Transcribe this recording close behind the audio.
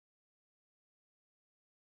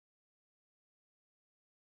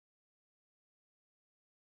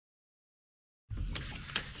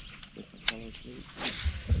much meat.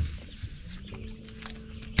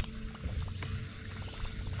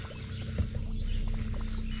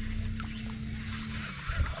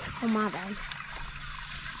 Oh my bad.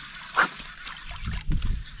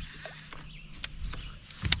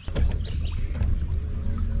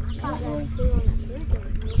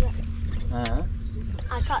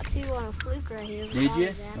 I caught two on a fluke right here. Did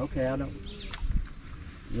you? Okay, I don't.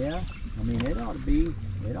 Yeah, I mean it ought to be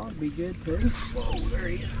good too. Whoa, there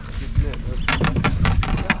he is.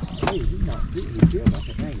 Hey, he's not shooting. He feels like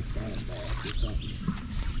a thing is standing back or something.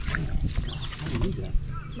 What do you got?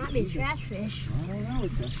 Might be a trash fish. I don't know.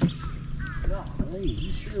 It's a. Golly,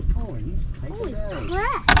 he's sure pulling. He's Holy taking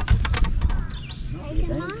crap! Not a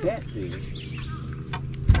dang catfish.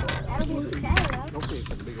 That'll be okay, though. Don't be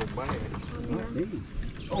such a big old bag. Might be.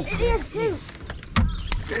 Oh, it is too.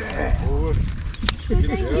 Yeah, boy. Good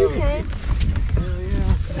thing you came. Hell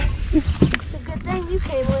yeah. It's a good thing you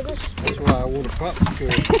came with us. That's why I want a pop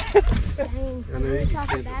because Dang, I know you you can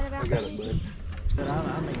talking see bad it. about I got me? it, bud. but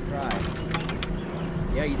I may try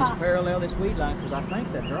it. Yeah, you just parallel this weed line because I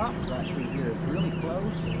think the drops right through here is really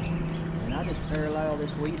close. And I just parallel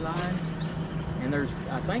this weed line. And I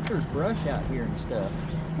think there's brush out here and stuff.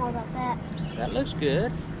 How about that? That looks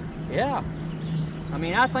good. Yeah. I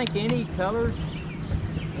mean, I think any colors,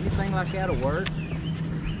 anything like that'll work.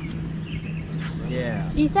 Yeah.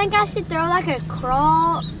 Do you think I should throw like a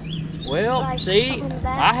crawl? Well, Like see, something in the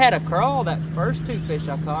back? I had a crawl. That first two fish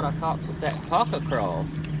I caught with that pocket crawl.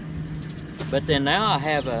 But then now I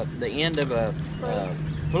have the end of a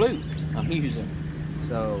fluke I'm using.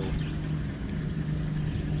 So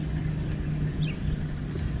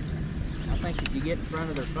I think if you get in front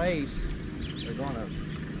of their face, they're gonna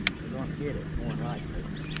get it more than likely.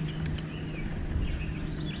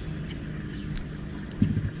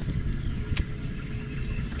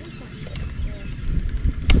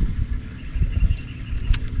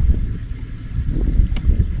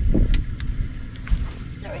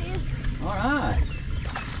 There he is. All right.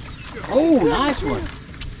 Oh, nice one.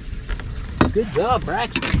 Good job,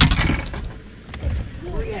 Braxton.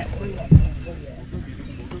 Where you at? Where you at? Keep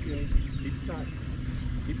it tight.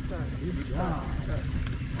 Keep it tight. Keep it tight.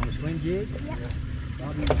 On the swing jig? Yeah.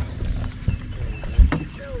 Bobby.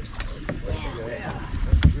 Yeah.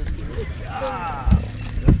 Good job.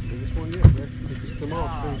 Biggest one yet, Rick. Just come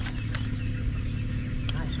off, too.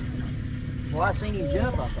 Nice one. Well, I seen him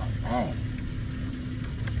jump. I thought, oh.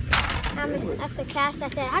 That's the cast I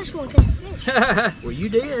said, I just want to catch a fish. Well, you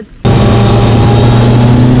did.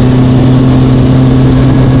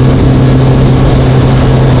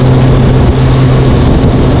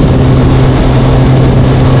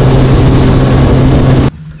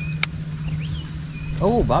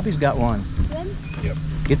 Oh, Bobby's got one. Good? Yep.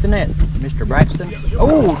 Get the net, Mr. Braxton.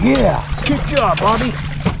 Oh, yeah. Good job, Bobby.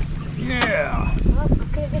 Yeah. Oh, I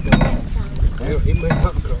could get the net time. Well, he may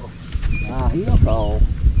not call. Ah, he'll call.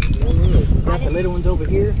 Got the little ones over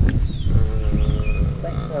here? I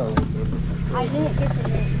think so. I didn't get the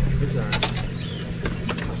net. It's all right.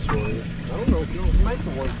 I swear. I don't know if you'll make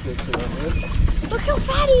the 160 on this. Look how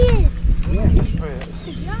fat he is. Yeah, he's,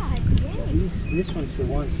 Good job. Dang. this one's the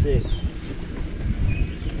 1.6.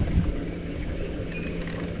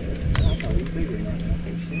 I thought he was bigger than that.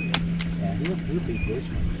 Yeah, he'll beat this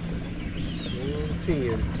one.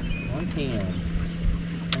 110. 110.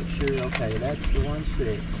 Make sure, okay, that's the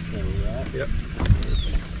 1.6. So, right? Yep.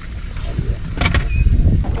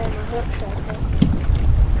 I got my hooks right there.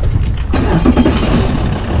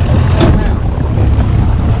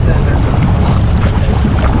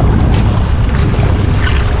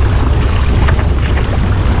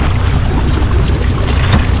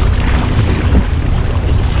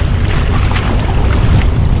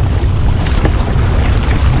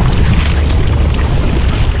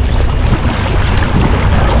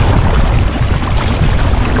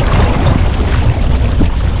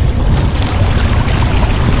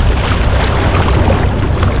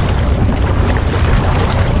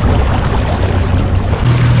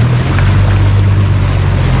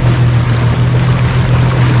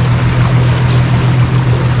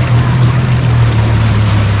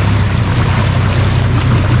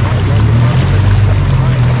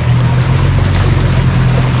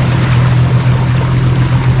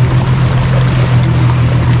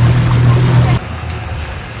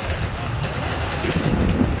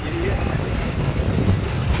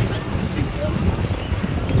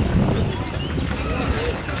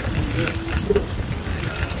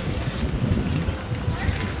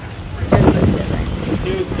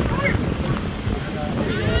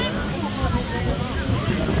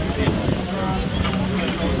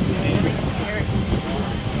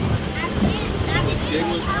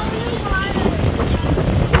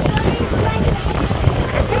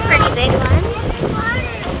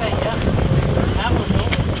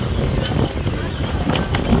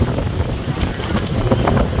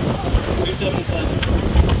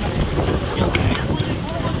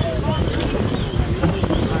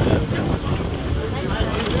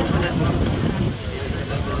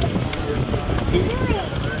 How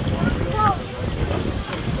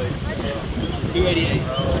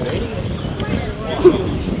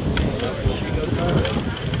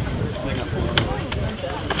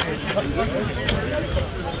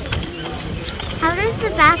does the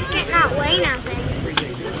basket not weigh nothing?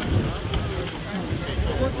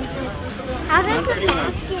 How does the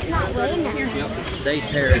basket not weigh nothing? They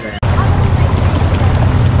tear it out.